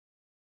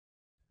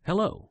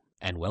Hello,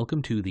 and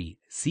welcome to the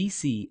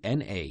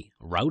CCNA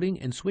Routing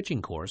and Switching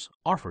course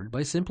offered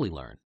by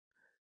Simplilearn.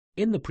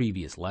 In the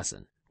previous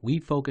lesson, we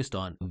focused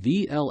on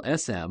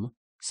VLSM,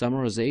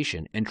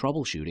 Summarization and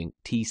Troubleshooting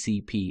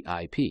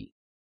TCP/IP.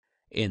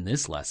 In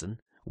this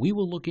lesson, we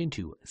will look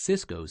into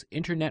Cisco's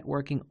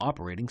Internetworking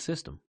operating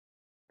system.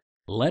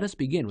 Let us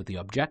begin with the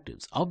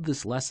objectives of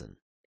this lesson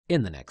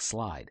in the next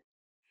slide.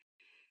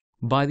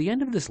 By the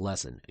end of this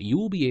lesson, you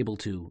will be able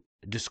to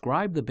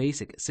describe the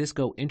basic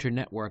Cisco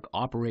Internetwork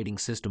operating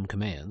system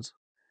commands,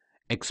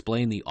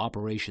 explain the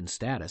operation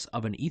status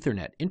of an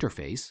Ethernet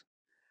interface,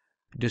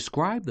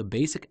 describe the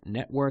basic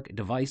network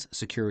device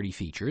security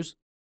features.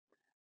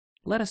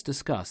 Let us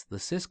discuss the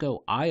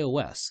Cisco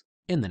IOS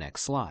in the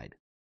next slide.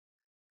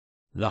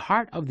 The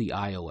heart of the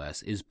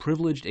IOS is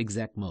Privileged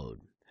Exec Mode.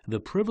 The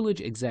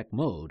Privileged Exec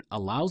Mode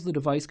allows the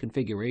device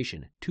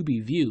configuration to be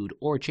viewed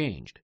or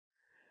changed.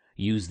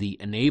 Use the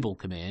Enable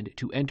command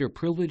to enter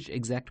Privileged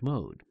Exec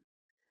Mode.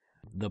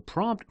 The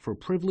prompt for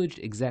Privileged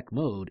Exec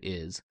Mode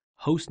is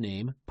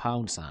hostname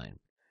 #.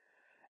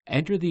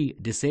 Enter the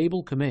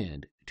Disable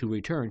command to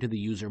return to the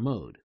user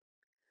mode.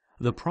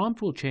 The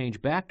prompt will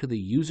change back to the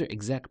user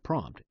exec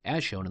prompt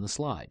as shown in the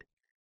slide.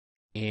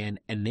 An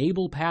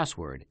Enable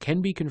password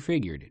can be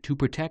configured to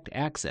protect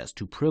access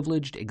to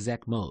Privileged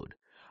Exec Mode.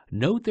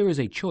 Note there is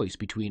a choice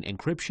between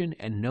encryption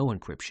and no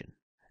encryption.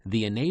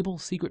 The Enable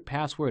secret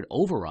password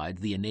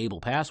overrides the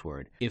Enable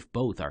password if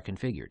both are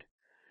configured.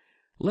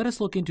 Let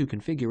us look into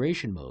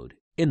configuration mode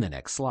in the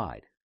next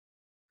slide.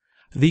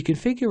 The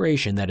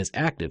configuration that is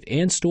active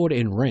and stored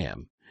in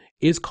RAM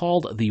is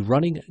called the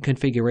running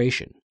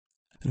configuration.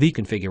 The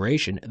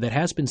configuration that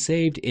has been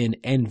saved in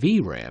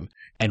NVRAM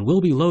and will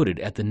be loaded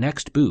at the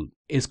next boot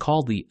is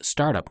called the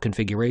startup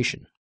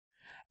configuration.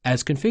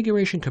 As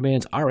configuration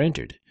commands are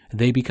entered,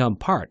 they become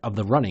part of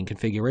the running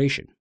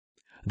configuration.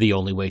 The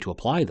only way to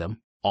apply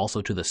them,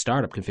 also to the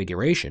startup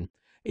configuration,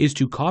 is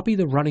to copy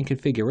the running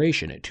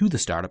configuration to the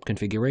startup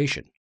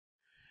configuration.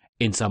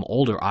 In some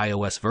older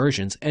iOS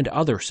versions and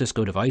other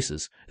Cisco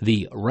devices,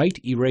 the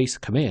write erase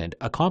command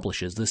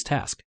accomplishes this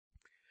task.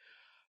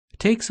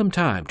 Take some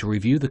time to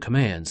review the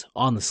commands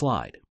on the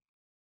slide.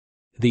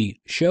 The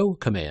show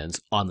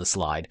commands on the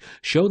slide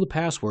show the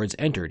passwords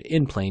entered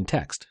in plain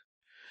text.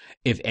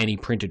 If any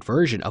printed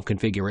version of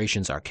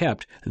configurations are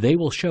kept, they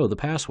will show the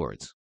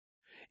passwords.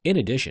 In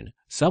addition,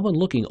 someone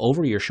looking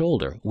over your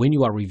shoulder when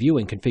you are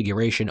reviewing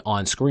configuration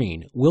on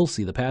screen will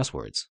see the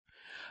passwords.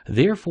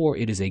 Therefore,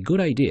 it is a good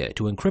idea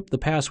to encrypt the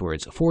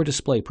passwords for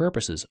display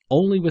purposes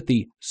only with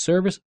the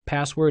Service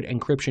Password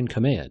Encryption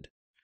command.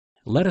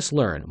 Let us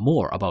learn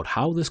more about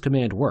how this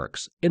command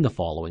works in the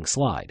following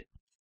slide.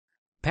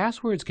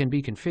 Passwords can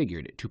be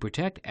configured to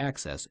protect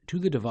access to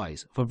the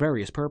device for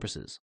various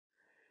purposes.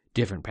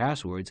 Different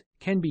passwords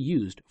can be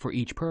used for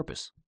each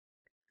purpose.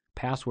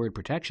 Password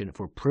protection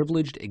for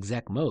Privileged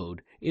Exec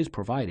Mode is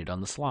provided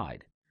on the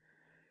slide.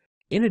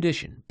 In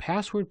addition,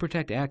 password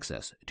protect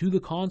access to the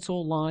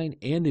console line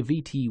and the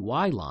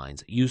VTY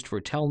lines used for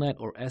Telnet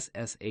or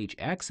SSH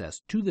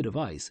access to the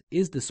device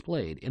is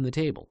displayed in the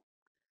table.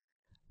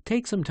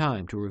 Take some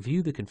time to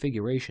review the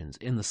configurations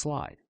in the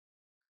slide.